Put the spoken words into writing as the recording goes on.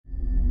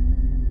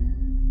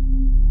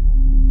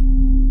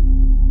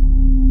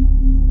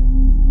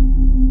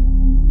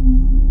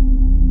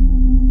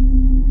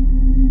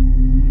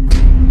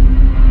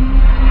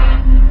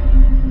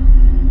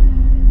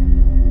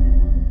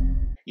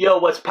Yo,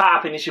 what's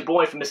poppin'? It's your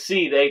boy from the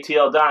C, the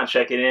ATL Don,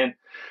 checking in.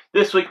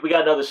 This week we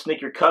got another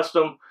sneaker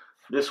custom.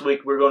 This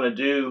week we're going to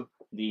do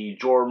the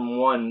Jordan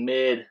 1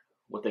 Mid,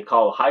 what they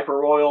call Hyper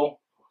Royal.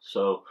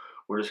 So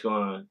we're just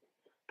going to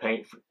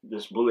paint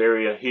this blue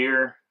area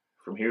here,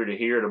 from here to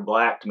here to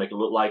black, to make it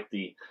look like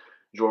the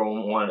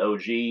Jordan 1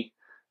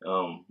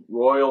 OG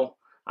Royal.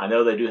 I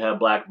know they do have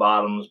black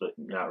bottoms, but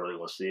you're not really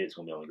going to see it. It's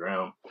going to be on the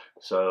ground.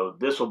 So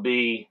this will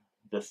be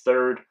the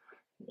third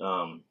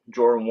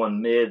Jordan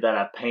 1 Mid that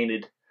I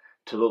painted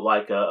to look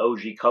like a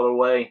OG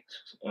colorway.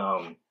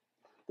 The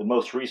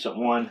most recent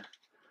one,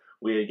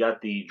 we had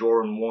got the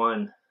Jordan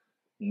 1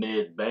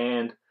 Mid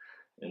Band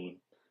and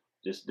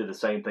just did the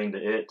same thing to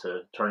it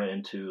to turn it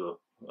into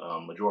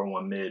a Jordan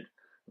 1 Mid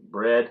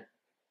Bread.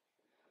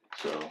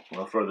 So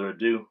no further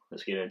ado,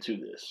 let's get into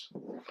this.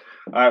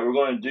 Alright, we're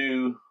going to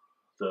do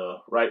the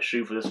right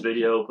shoe for this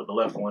video, put the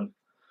left one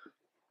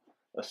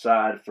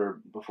aside for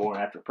before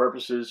and after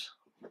purposes.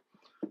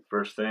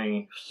 First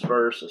thing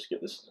first, let's get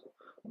this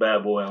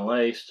bad boy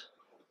unlaced.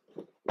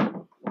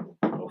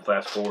 We'll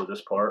fast forward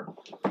this part.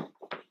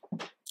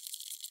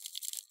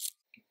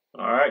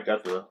 Alright,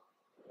 got the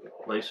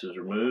laces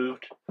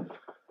removed.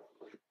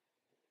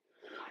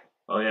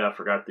 Oh yeah, I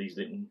forgot these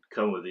didn't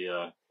come with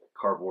the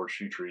cardboard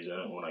shoe trees in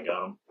it when I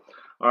got them.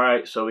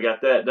 Alright, so we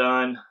got that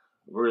done.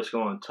 We're just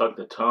going to tuck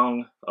the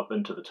tongue up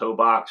into the toe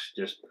box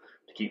just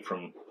to keep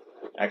from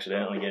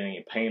accidentally getting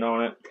any paint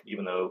on it,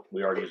 even though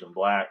we are using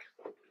black.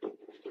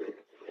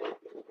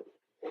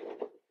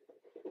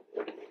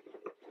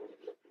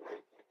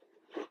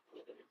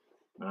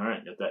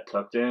 Alright, get that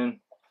tucked in.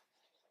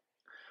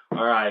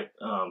 Alright,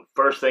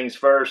 first things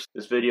first,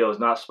 this video is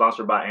not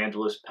sponsored by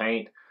Unltd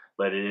paint,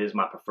 but it is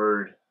my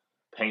preferred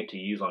paint to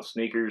use on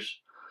sneakers.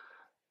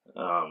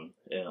 I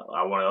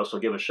want to also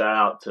give a shout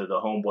out to the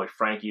homeboy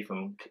Frankie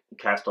from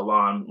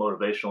Castellan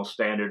Motivational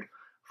Standard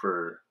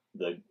for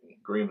the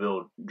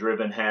Greenville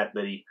Driven hat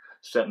that he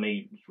sent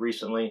me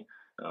recently.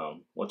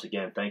 Once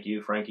again, thank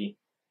you, Frankie.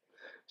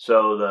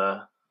 So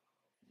the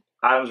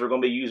items we're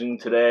going to be using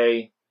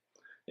today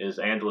is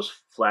Unltd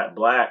Flat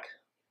Black.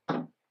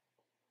 We're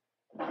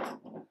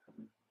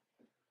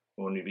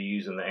going to be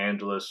using the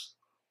Unltd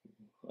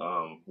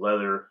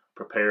Leather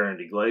Prepare and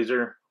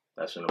Deglazer.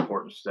 That's an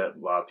important step a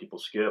lot of people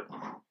skip.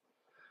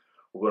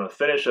 We're going to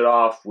finish it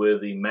off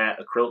with the matte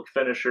acrylic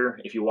finisher.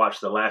 If you watched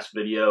the last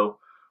video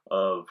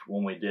of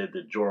when we did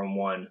the Jordan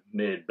 1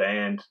 Mid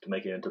Band to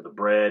make it into the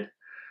bread,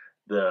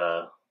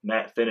 the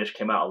matte finish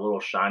came out a little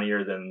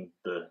shinier than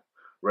the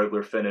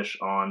regular finish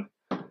on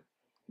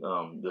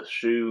the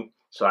shoe.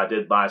 So I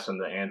did buy some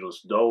of the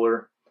Unltd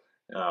Dollar.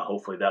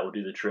 Hopefully that will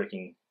do the trick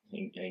and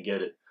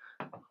get it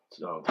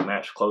to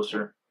match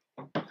closer.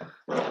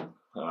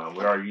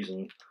 We are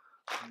using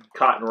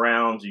cotton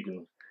rounds. You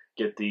can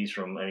get these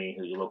from any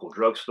of your local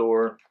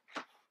drugstore.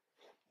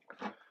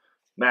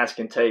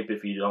 Masking tape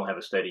if you don't have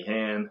a steady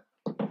hand.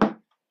 And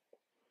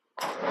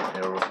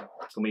we're going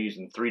to be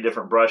using 3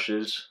 different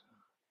brushes.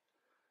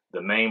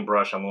 The main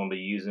brush I'm going to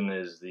be using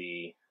is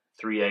the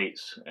 3/8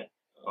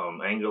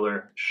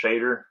 angular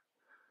shader.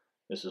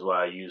 This is what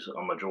I use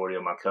on majority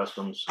of my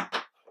customs.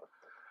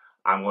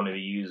 I'm going to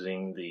be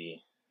using the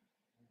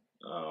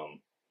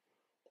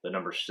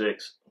number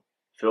 6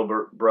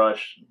 filbert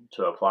brush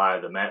to apply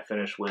the matte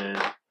finish with.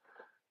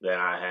 Then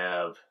I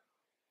have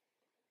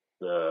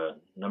the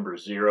number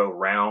 0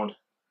 round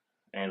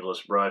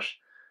Unltd brush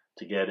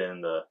to get in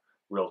the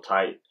real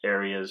tight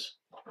areas.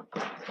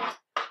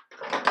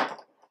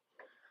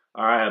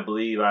 Alright, I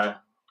believe I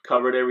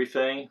covered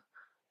everything.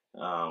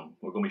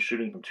 We're going to be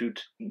shooting from 2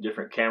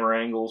 different camera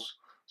angles,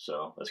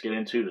 so let's get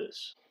into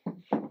this.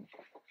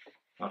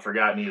 I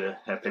forgot I need to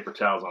have paper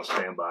towels on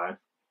standby.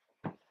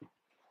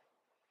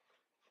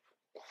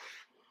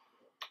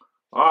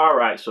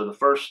 Alright, so the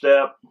first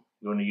step, I'm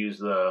going to use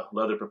the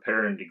Leather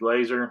Prepare and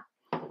Deglazer.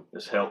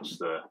 This helps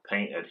the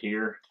paint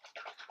adhere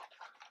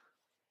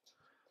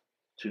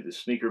to the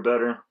sneaker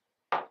better.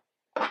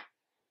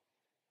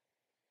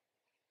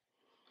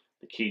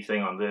 The key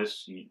thing on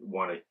this, you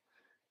want to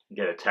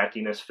get a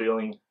tackiness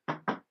feeling.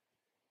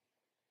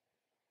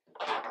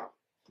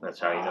 That's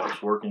how you know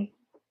it's working.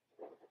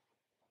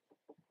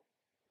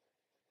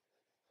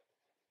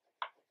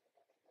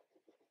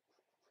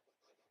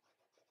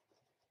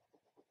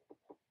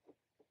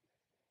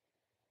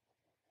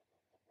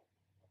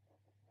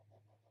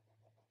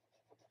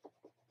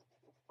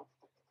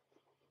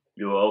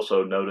 You will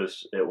also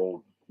notice it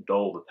will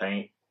dull the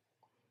paint.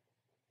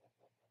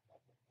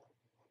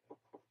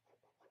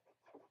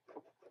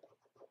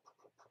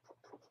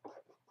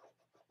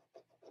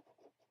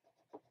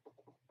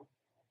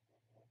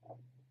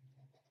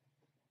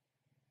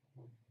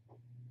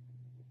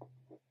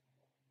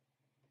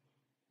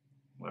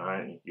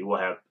 Alright, you will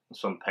have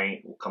some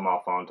paint will come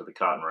off onto the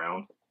cotton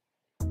round.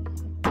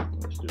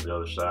 Let's do the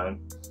other side.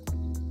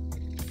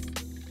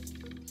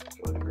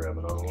 Go ahead and grab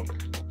another one.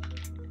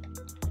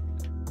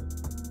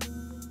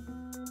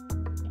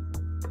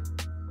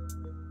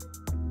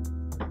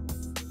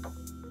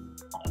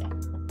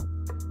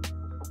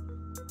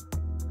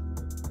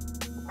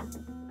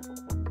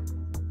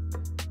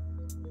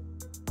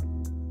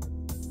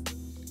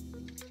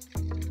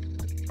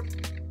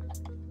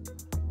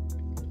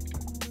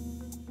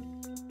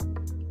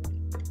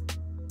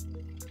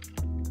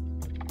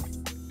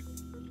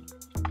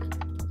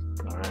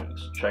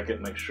 check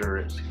it, make sure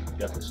it's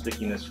got the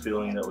stickiness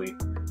feeling that we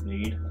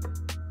need.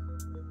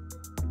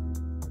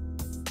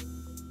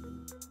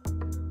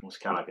 It's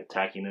kind of like a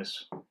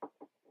tackiness.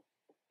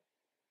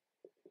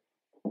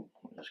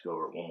 Let's go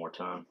over it one more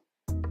time.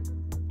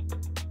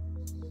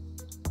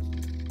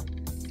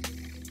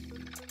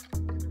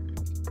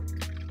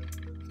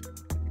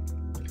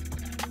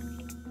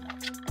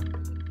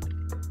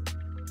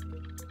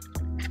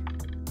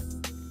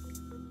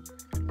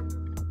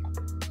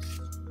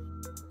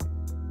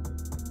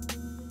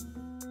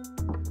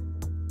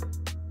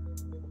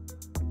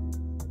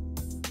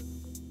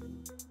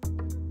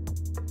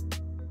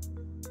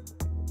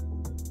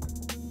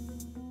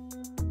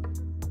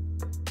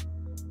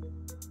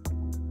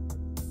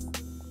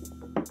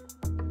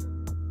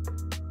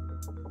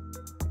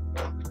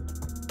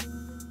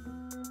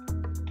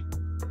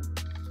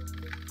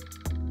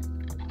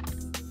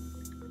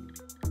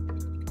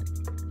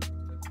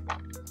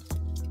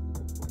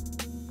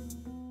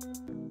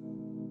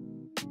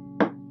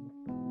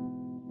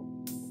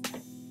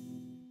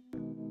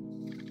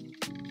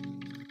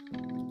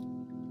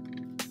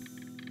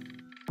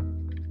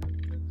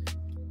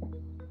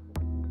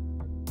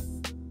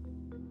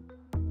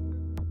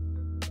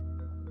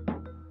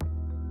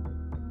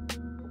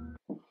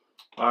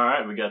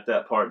 Alright, we got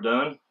that part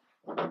done.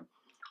 Let's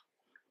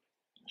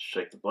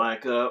shake the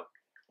black up.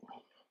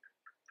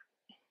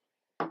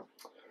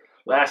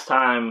 Last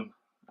time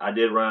I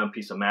did run a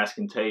piece of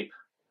masking tape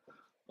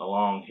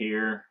along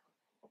here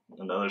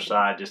on the other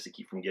side just to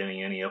keep from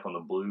getting any up on the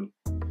blue.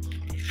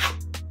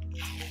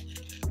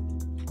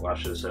 Well, I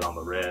should have said on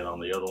the red on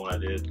the other one I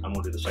did. I'm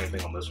going to do the same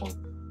thing on this one.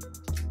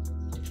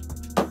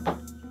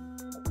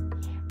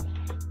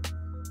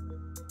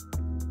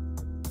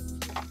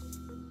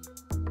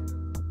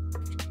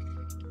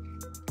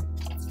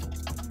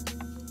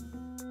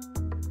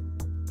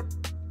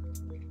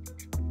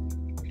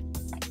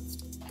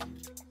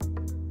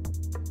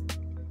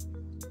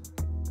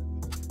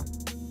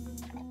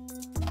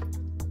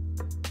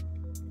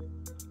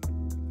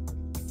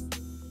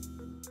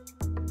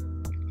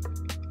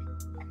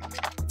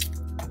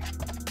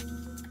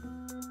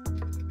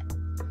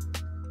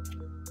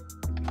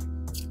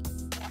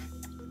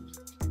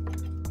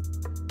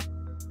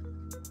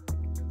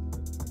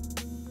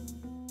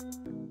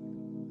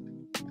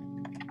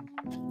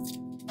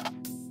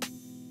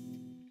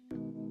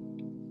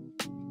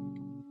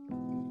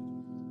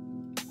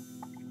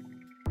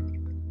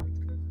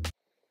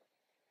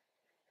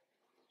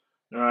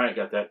 Alright,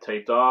 got that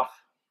taped off.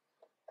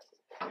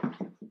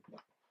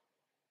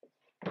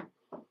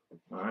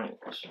 Alright,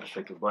 let's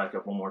shake the black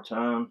up one more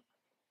time.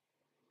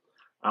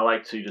 I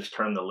like to just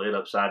turn the lid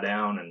upside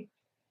down and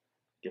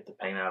get the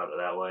paint out of it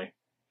that way.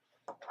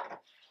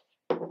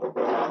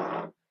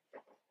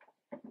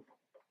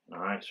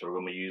 Alright, so we're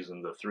going to be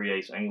using the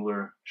 3/8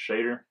 angular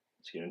shader.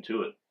 Let's get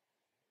into it.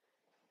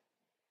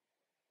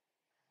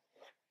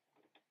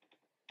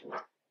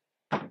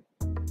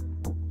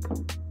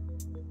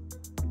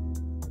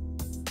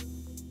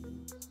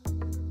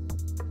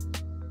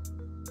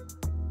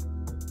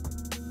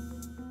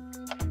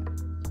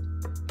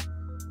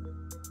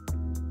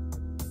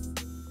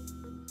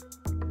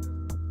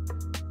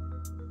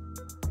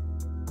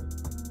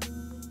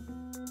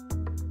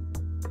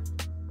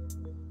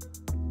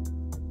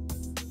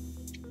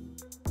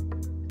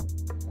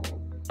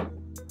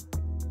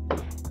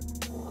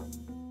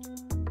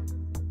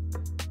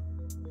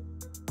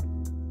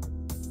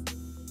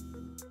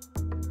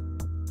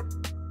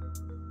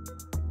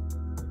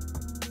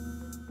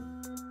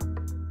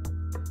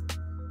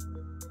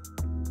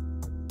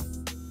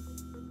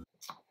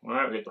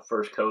 Alright, we got the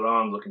first coat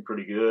on, looking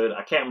pretty good.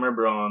 I can't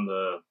remember on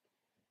the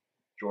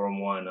Jordan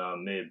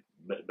 1 mid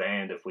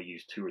band if we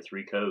used 2 or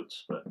 3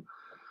 coats, but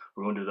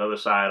we're going to do the other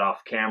side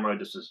off camera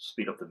just to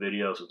speed up the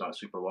video so it's not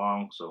super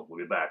long, so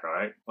we'll be back,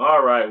 alright?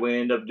 Alright, we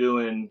end up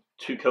doing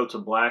 2 coats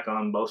of black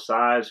on both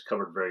sides,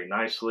 covered very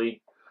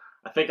nicely.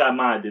 I think I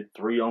might have did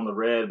 3 on the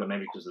red, but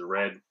maybe because the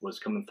red was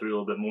coming through a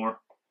little bit more.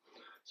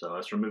 So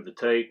let's remove the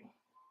tape.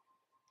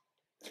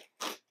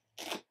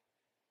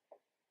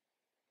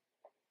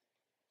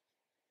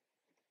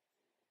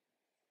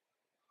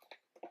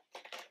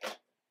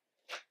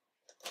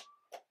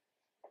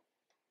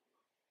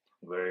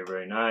 Very,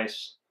 very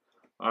nice.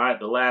 Alright,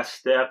 the last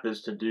step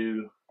is to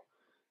do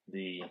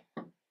the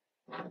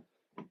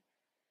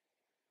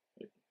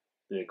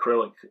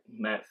acrylic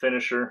matte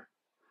finisher.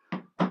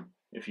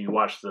 If you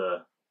watch the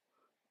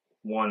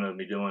one of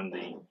me doing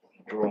the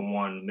Jordan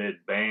 1 mid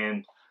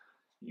band,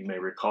 you may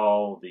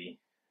recall the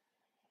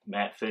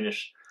matte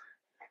finish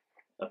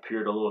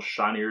appeared a little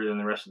shinier than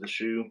the rest of the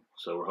shoe.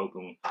 So we're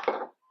hoping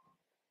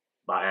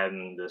by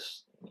adding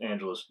this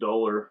Angelus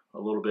Dollar a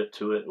little bit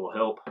to it will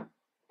help.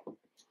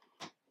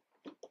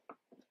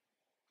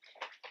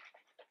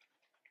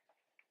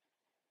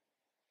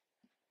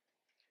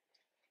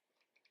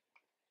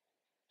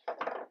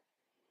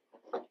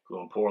 Go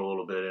and pour a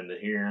little bit into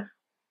here.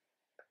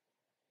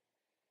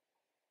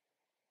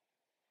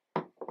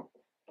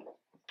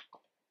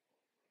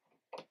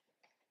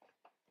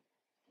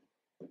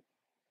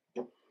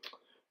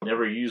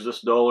 Never used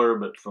this duller,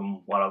 but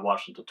from what I've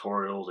watched in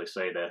tutorials, they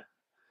say to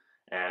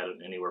add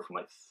anywhere from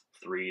like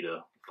 3 to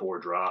 4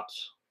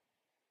 drops.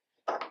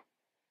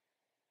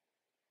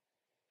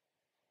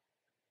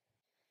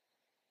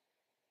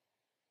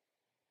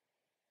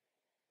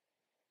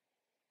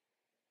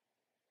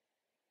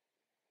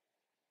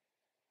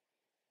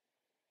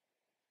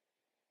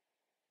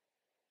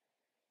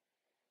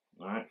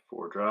 All right,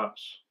 4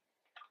 drops.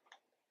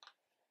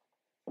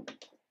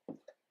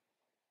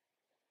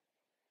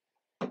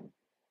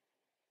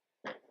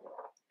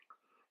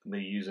 I'll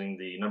be using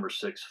the number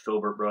 6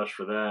 filbert brush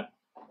for that.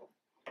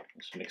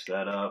 Just mix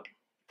that up.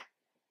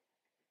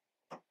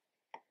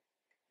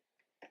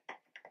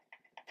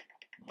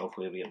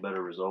 Hopefully we get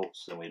better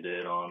results than we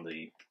did on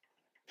the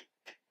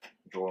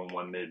Jordan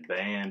 1 mid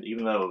band,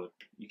 even though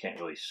you can't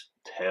really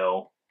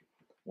tell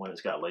when it's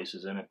got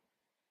laces in it.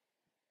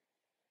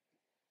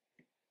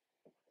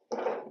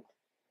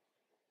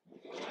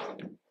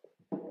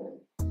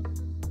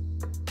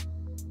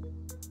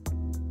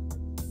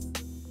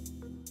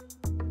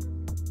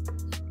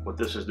 What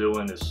this is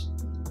doing is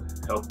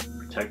help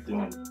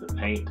protecting the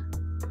paint,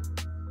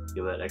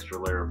 give that extra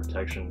layer of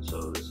protection,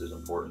 so this is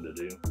important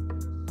to do.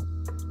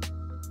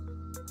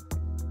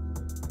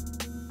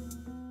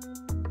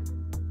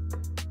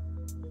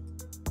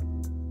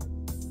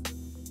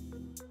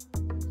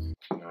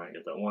 Alright,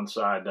 get that one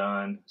side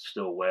done. It's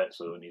still wet,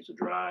 so it needs to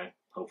dry.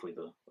 Hopefully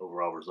the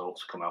overall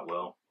results come out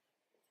well.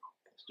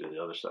 Let's do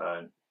the other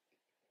side.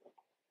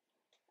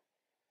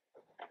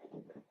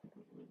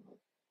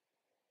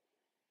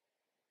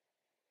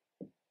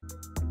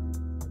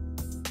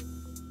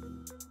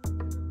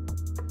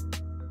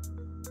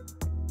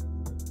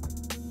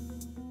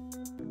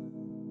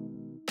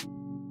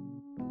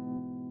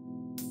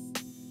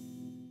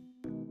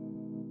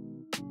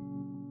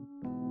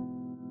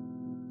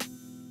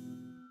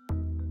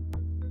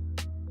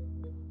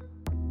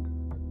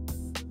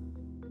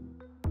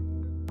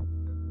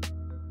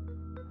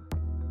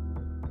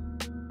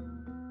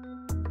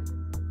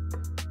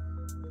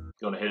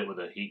 Going to hit it with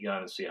a heat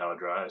gun and see how it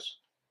dries.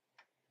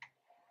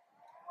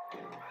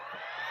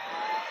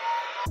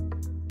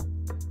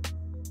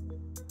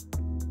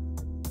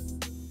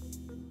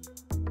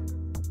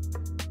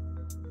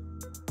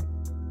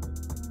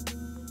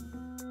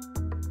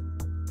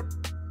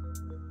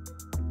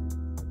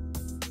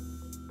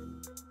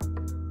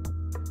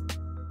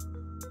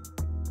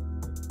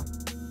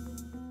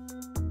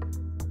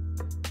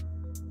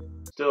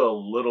 Still a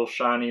little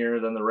shinier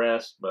than the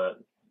rest, but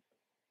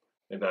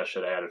maybe I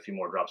should add a few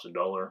more drops of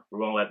duller. We're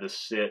going to let this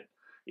sit,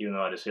 even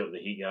though I just hit with the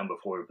heat gun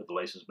before we put the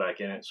laces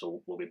back in it,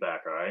 so we'll be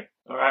back, alright?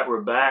 Alright,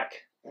 we're back.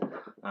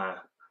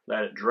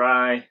 Let it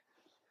dry.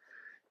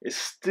 It's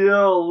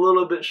still a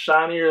little bit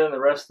shinier than the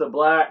rest of the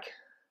black,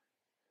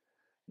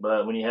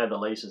 but when you have the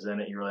laces in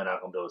it, you're really not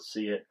going to be able to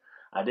see it.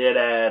 I did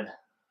add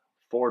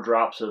 4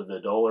 drops of the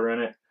duller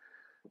in it.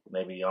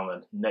 Maybe on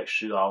the next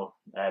shoe I'll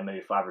add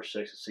maybe 5 or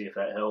 6 to see if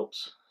that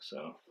helps.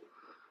 So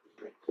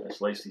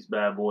let's lace these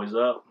bad boys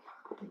up.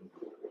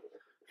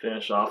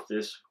 Finish off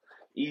this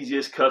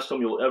easiest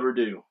custom you'll ever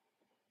do.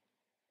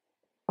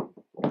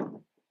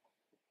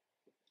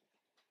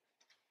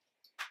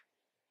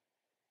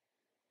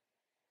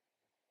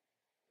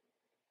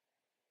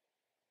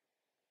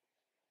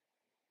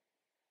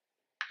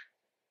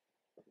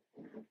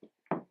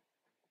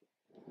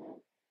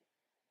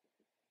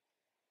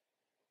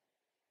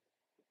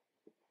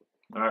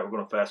 Alright, we're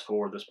going to fast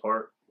forward this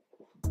part.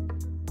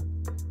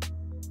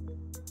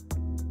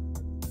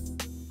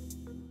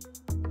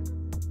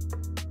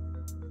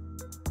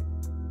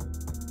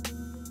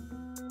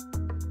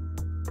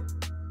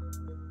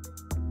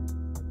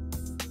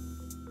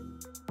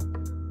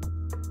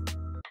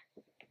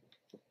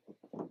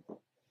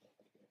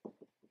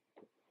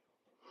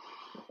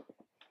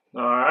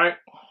 Alright,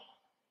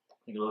 I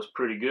think it looks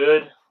pretty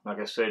good. Like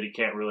I said, you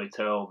can't really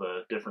tell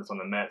the difference on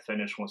the matte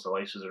finish once the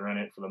laces are in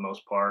it for the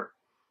most part.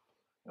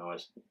 You know,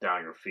 it's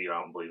down your feet. I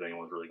don't believe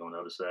anyone's really going to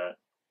notice that.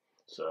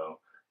 So,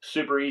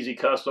 super easy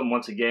custom.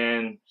 Once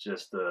again,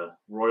 just the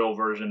royal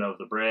version of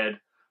the bread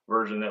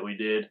version that we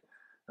did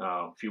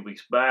a few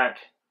weeks back.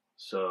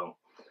 So,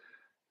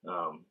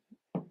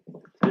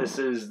 this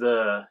is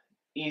the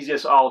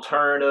easiest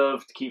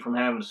alternative to keep from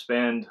having to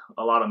spend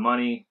a lot of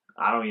money.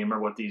 I don't even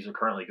remember what these are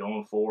currently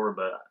going for,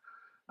 but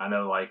I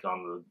know like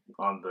on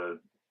the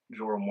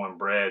Jordan 1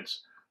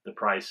 breads, the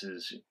price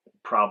is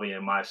probably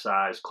in my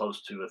size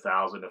close to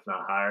 $1,000, if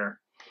not higher.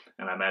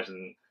 And I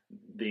imagine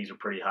these are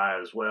pretty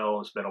high as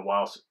well. It's been a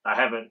while. I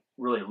haven't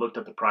really looked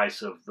at the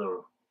price of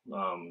the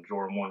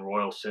Jordan 1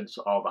 Royal since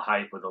all the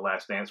hype of the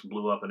Last Dance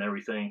blew up and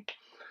everything.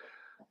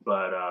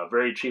 But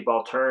very cheap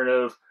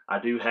alternative. I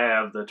do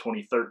have the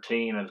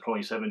 2013 and the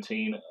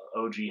 2017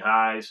 OG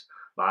highs,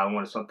 but I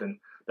wanted something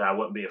that I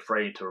wouldn't be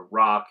afraid to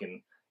rock,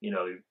 and you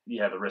know,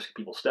 you have the risk of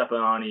people stepping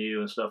on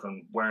you and stuff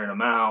and wearing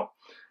them out.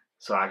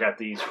 So I got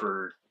these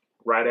for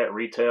right at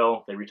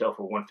retail. They retail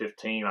for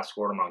 $115. I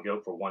scored them on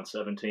Goat for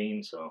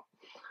 $117. So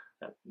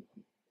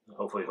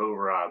hopefully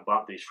whoever I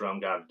bought these from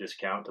got a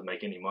discount to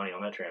make any money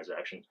on that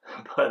transaction.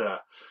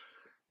 But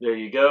there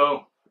you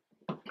go.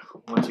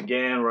 Once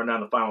again, run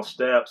down the final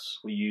steps.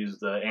 We use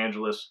the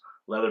Angelus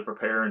leather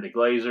preparer and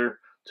deglazer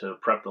to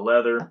prep the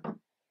leather.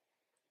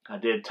 I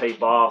did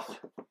tape off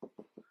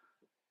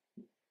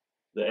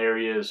the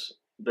areas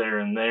there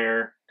and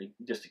there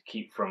just to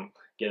keep from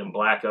getting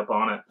black up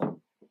on it.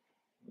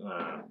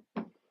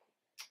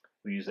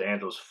 We use the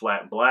Angelus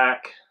flat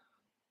black.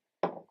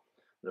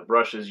 The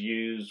brushes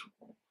used,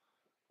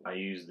 I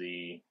use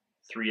the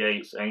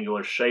 3/8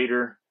 angular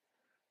shader,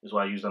 is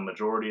why I use the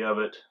majority of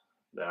it.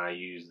 Then I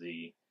use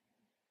the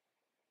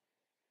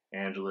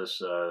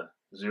Angelus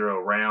 0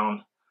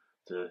 round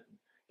to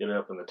get it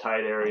up in the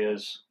tight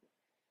areas.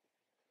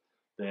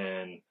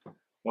 Then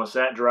once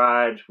that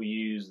dried, we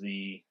use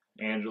the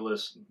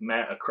Angelus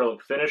matte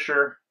acrylic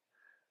finisher.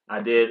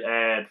 I did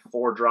add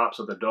 4 drops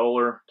of the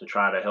Doller to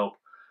try to help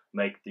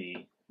make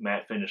the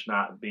matte finish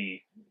not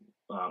be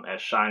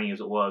as shiny as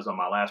it was on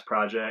my last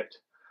project.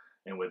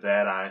 And with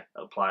that, I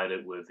applied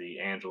it with the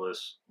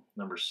Angelus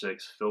number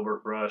 6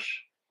 filbert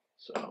brush.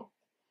 So,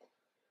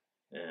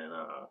 and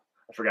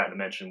I forgot to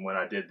mention when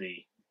I did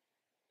the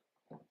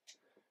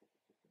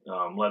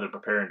leather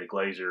preparer and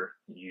deglazer,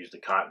 you used the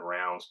cotton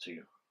rounds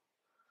to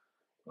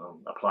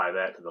apply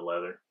that to the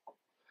leather.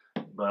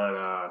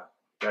 But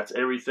that's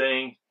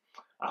everything.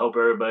 I hope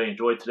everybody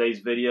enjoyed today's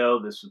video.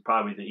 This is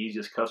probably the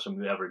easiest custom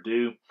we ever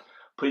do.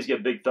 Please give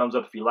a big thumbs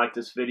up if you like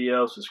this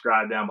video.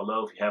 Subscribe down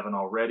below if you haven't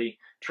already.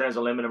 Trenz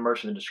Unltd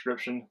merch in the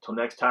description. Till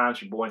next time,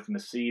 it's your boy from the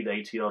sea, the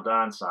ATL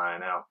Don,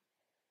 signing out.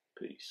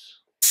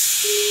 Peace.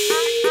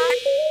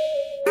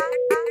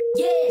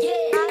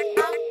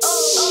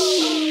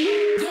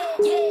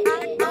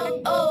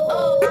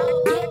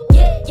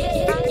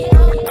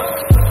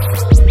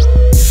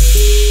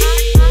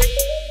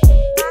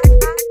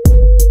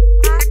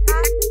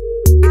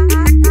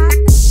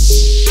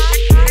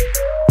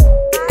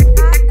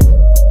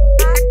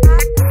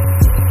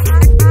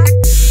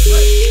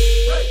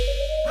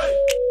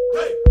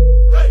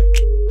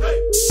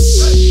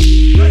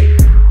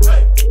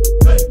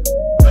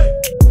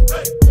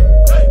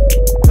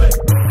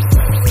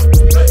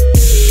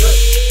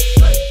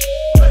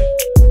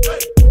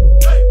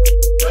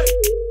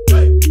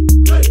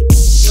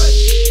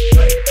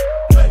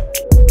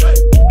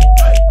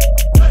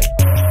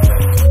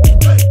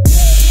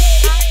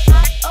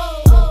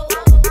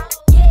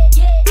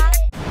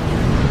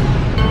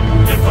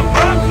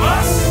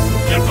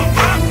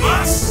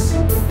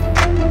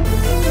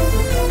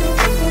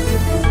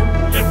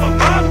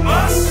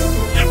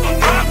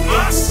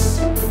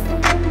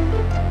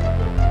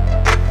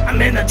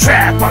 In the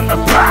trap on the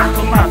block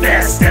with my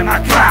vest and my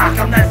Glock.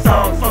 I'm that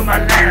thug for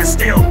my land,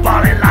 still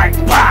ballin' like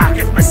Bach.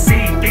 If my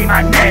seed be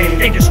my name,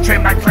 they just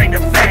trim my claim to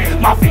fame.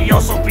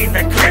 Mafioso